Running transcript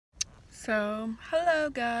So,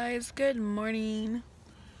 hello guys, good morning.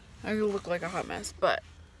 I look like a hot mess, but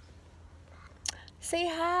say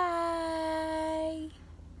hi.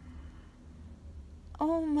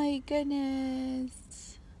 Oh my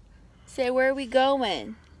goodness. Say, where are we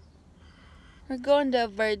going? We're going to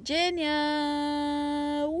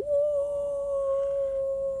Virginia. Woo!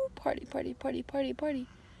 Party, party, party, party, party.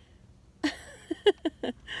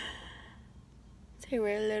 Say,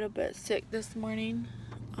 we're a little bit sick this morning.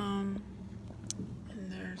 And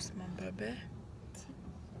there's my baby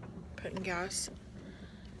putting gas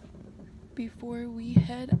before we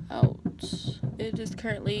head out. It is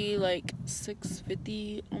currently like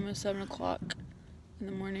 6:50, almost 7 o'clock in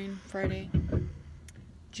the morning, Friday,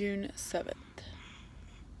 June 7th.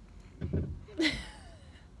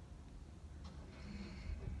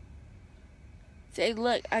 Say,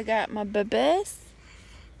 look, I got my babies.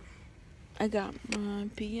 I got my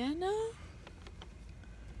piano.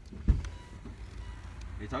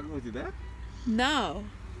 Are you talking with your dad? No.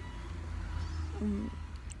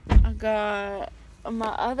 I got my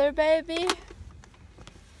other baby.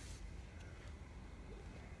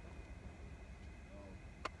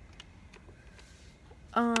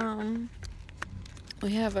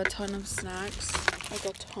 We have a ton of snacks. Like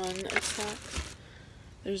a ton of snacks.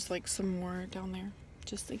 There's like some more down there,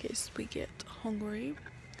 just in case we get hungry.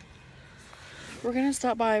 We're gonna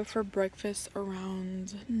stop by for breakfast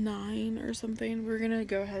around 9 or something. We're gonna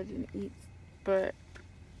go ahead and eat, but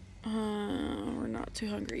we're not too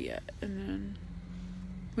hungry yet. And then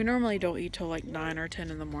we normally don't eat till like 9 or 10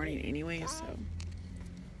 in the morning anyway, so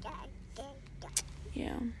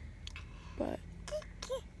yeah. But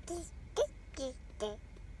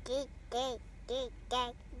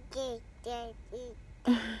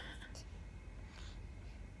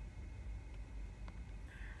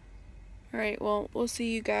alright, well, we'll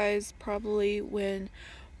see you guys probably when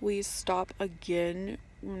we stop again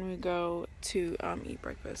when we go to eat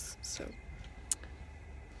breakfast. So,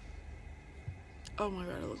 oh my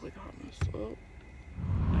god, I look like a hot mess. Oh.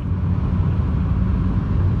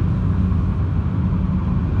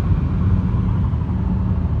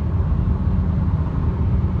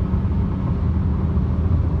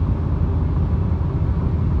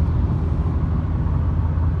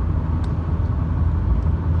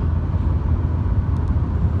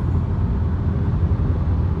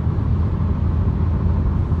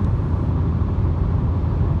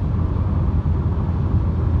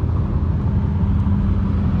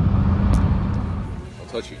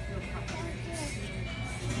 Touch you.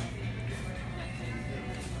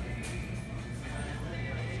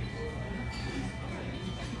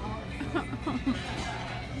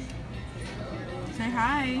 Say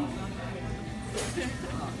hi.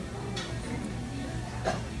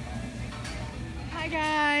 Hi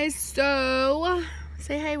guys. So,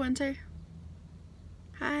 say hi, Winter.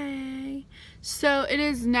 Hi. So it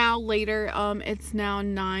is now later. It's now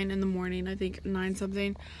 9 in the morning. I think 9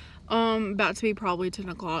 something. About to be probably 10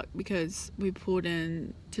 o'clock because we pulled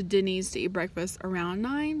in to Denny's to eat breakfast around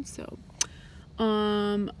 9. So,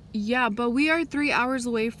 yeah, but we are 3 hours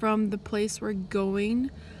away from the place we're going.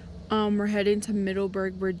 We're heading to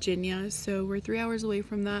Middleburg, Virginia. So we're 3 hours away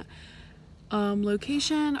from that,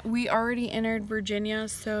 location. We already entered Virginia,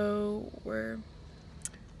 so we're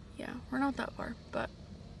not that far, but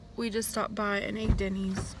we just stopped by and ate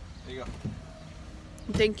Denny's. There you go.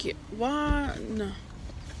 Thank you. What? No.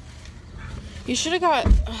 You should have got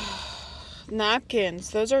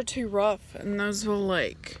napkins. Those are too rough, and those will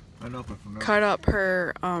like cut up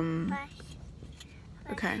her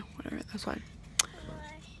okay, whatever, that's fine.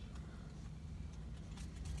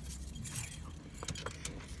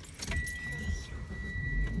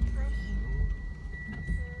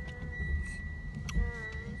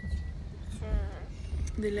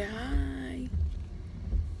 Dile hi.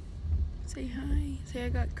 Say hi. Say I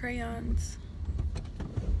got crayons.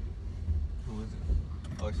 Who is it?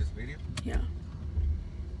 Oh, it's just video? Yeah.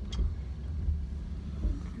 I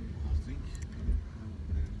think.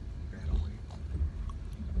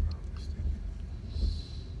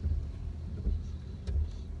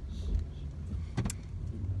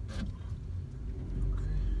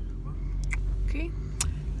 Okay.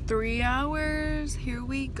 3 hours. Here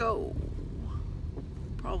we go.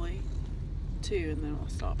 Probably 2, and then we'll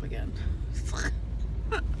stop again.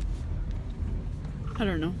 I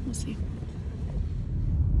don't know. We'll see.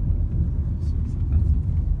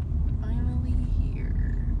 Finally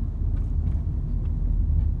here.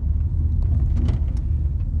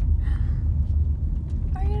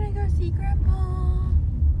 Are you gonna go see Grandpa?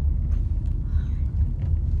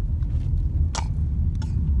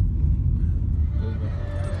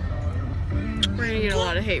 We're gonna get a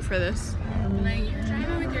lot of of hate for this. Like, you're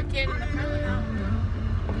driving with your kid in the front now.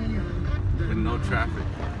 With no traffic.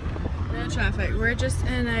 No traffic. We're just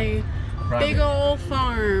in a big old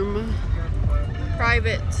farm.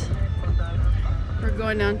 Private. We're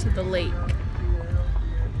going down to the lake.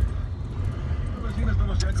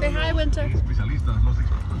 Say hi, Winter. Hi.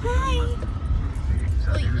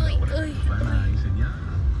 Uy, uy, uy.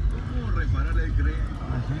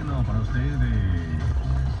 Para usted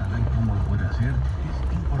saber cómo lo puede hacer, es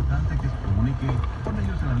importante que se comunique con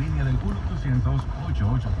ellos en la línea del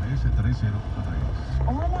 1-800-883-3043.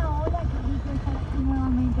 Hola, hola, qué rico estar aquí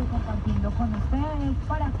nuevamente compartiendo con ustedes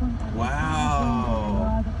para contarles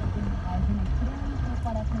nuevas oportunidades en el crédito,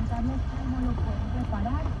 para contarles cómo lo pueden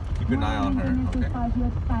reparar. Keep an eye on her, En este okay? espacio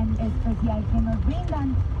tan especial que nos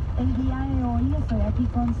brindan. El día de hoy estoy aquí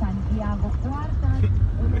con Santiago Cuartas.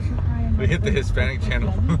 We hit the Hispanic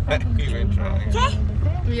channel. We've been trying.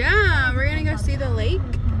 Yeah, we're gonna go see the lake.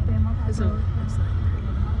 It's a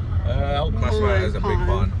I would classify it as a big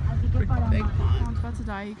pond. big pond. I'm about to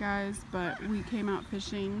die, you guys, but we came out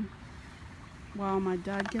fishing while my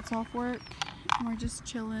dad gets off work. And we're just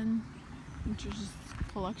chilling, which is just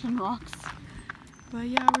collecting rocks. But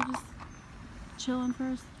yeah, we're just chilling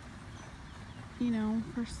first. You know,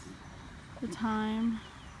 first the time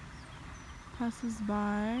passes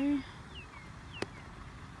by.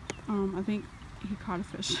 I think he caught a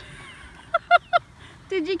fish.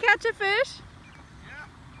 Did you catch a fish? Yeah.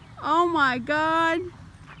 Oh my god.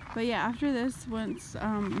 But yeah, after this, once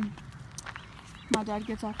my dad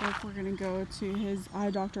gets off work, we're gonna go to his eye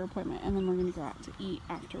doctor appointment, and then we're gonna go out to eat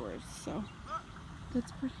afterwards. So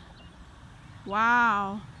that's pretty.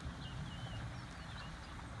 Wow.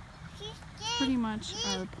 Pretty much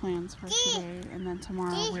our plans for today, and then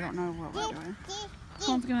tomorrow we don't know what we're doing.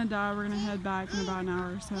 Phone's gonna die. We're gonna head back in about an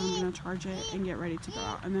hour or so. I'm gonna charge it and get ready to go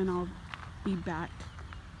out, and then I'll be back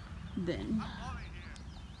then.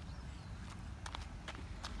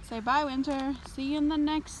 Say bye, Winter. See you in the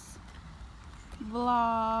next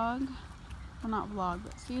vlog. Well, not vlog,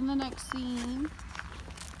 but see you in the next scene.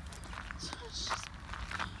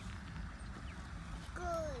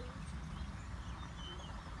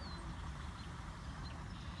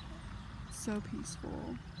 So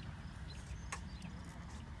peaceful.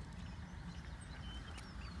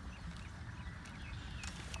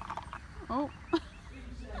 Oh.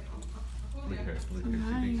 Look at her. Look at her. She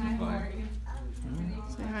Hi. thinks she's fine.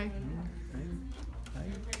 Say hi.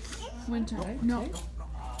 Winter. No.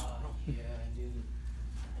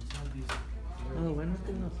 Lo bueno es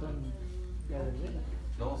que no son ya de veras.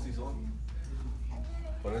 No, sí son.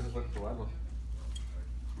 Por eso fue probarlo.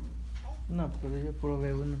 No, pero yo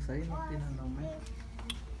probé unos ahí, no tienen aumento.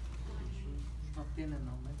 No tienen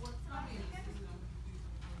aumento.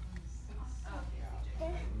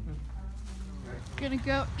 Gonna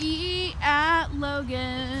go eat at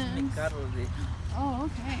Logan's. Carlos de Oh,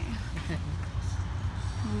 okay.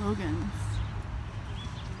 Logan's.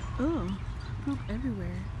 Oh, poop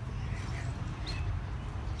everywhere.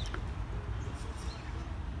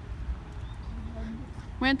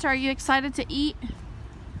 Winter, are you excited to eat?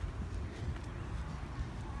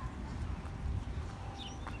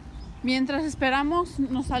 Mientras esperamos,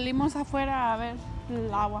 nos salimos afuera a ver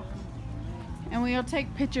el agua. And we'll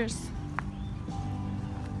take pictures.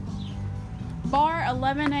 Bar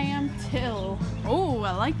 11 a.m. till. Oh,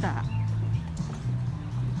 I like that.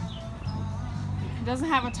 It doesn't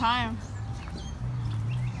have a time.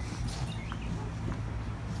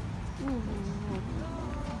 Ooh.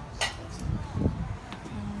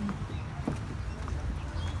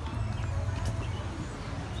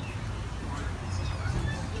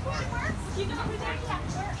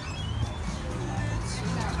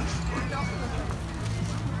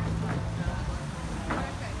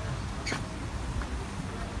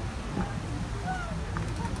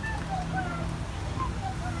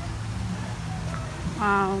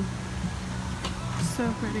 Wow,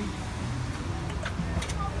 so pretty.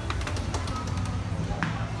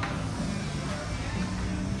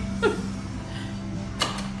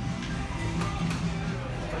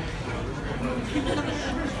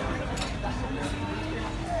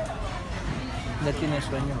 ya tiene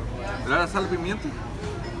sueño. ¿Le da sal pimienta?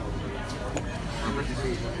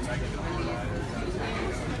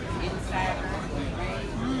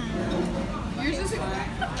 You're just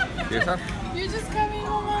Yes, sir. you're just coming,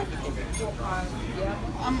 Mama.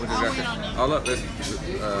 I'll wait on you. Oh, look, that's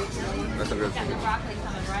a good.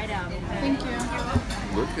 Thank you.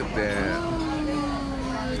 Look at that.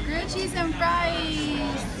 Ooh, grilled cheese and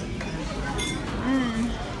fries.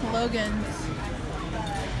 Logan's.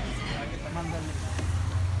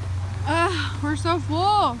 We're so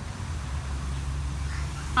full.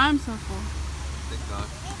 I'm so full. Thank God.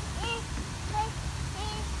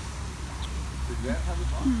 Did you have it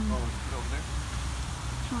on? Oh, is it over there?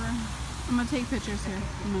 Sure. I'm gonna take pictures here in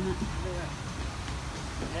a minute.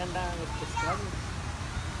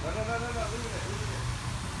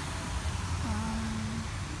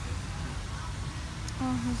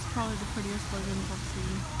 Oh, this is probably the prettiest leggings I've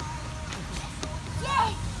seen.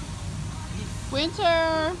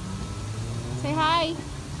 Winter! Say hi!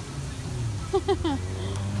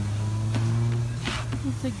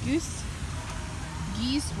 It's a goose.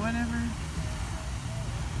 Geese, whatever.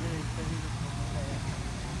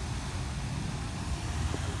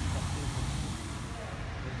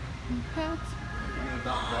 Pets.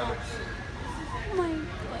 Oh my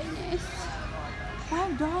goodness.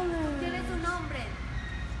 $5. Tiene su nombre.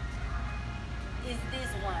 Is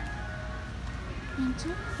this one?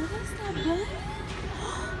 Winter, what is that, bud?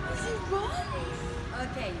 Is it wrong?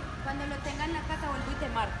 Ok, cuando lo tenga en la casa vuelvo y te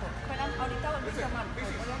marco. Pero ahorita vuelvo y te marco.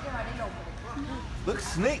 Voy a llevar el hombre. Look,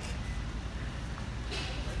 snake.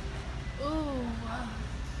 Oh,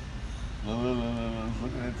 wow.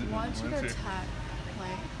 Look at it. Watch it attack.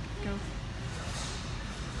 Like, go.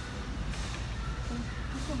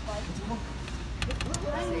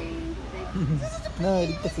 No,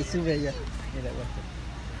 ahorita se sube allá. Mira, aguanta.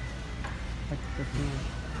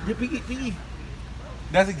 Yeah, Piggy.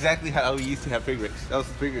 That's exactly how we used to have Frigrex. That was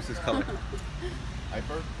Frigrex' color.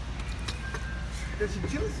 Hyper. There's some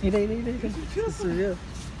chills. Mira, se subió.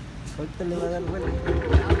 Ahorita le va a dar vuelo.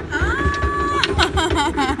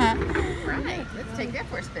 Right, let's take that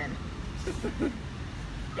for a spin.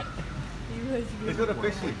 Let's go to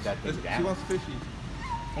fishy. She wants fishy.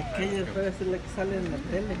 Aquella puede ser la que sale en la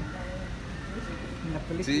tele. En la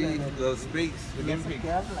película. Sí, de- los pigs, the guinea esa pigs. que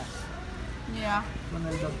habla. Yeah. Con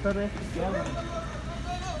el doctor este que habla.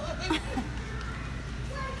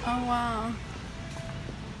 Oh, wow.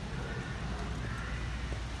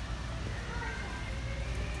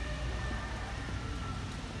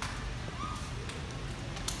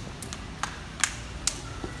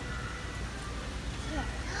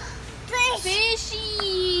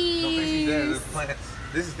 Fishies! No fishies there, there's plants.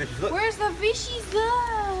 This is fishies. Look. Where's the fishies?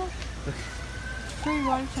 Look! Free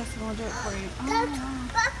water test and we'll do it for you. Oh, wow.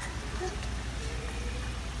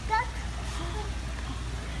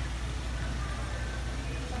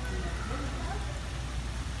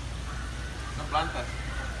 No plantas.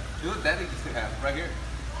 You know what Daddy used to have right here.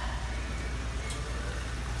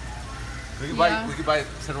 We could buy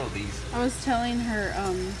several of these. I was telling her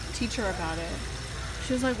teacher about it.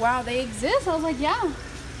 She was like, wow, they exist? I was like, yeah.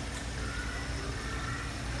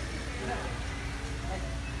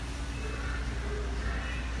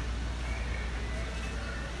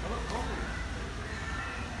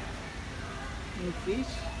 ¿Un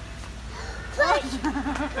fish?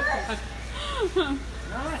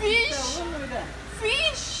 Fish!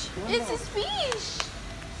 Fish! It's a fish!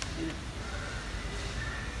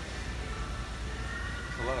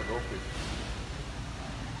 It's a lot of goldfish.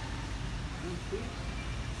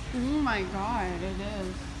 Oh my god, it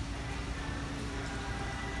is.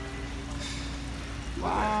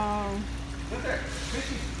 Wow. Look there,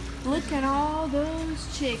 fishies. Look at all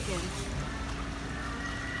those chickens.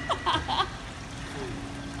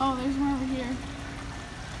 Oh, there's one over here.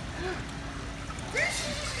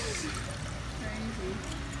 Crazy.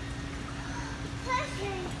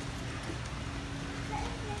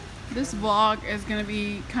 This vlog is gonna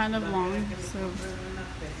be kind of long, so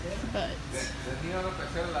but Tenía una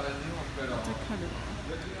pecera, la vendimos, pero... to cut it off.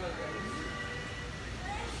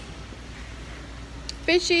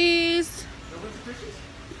 Fishies!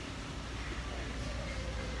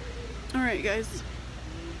 Alright guys.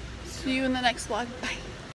 See you in the next vlog. Bye.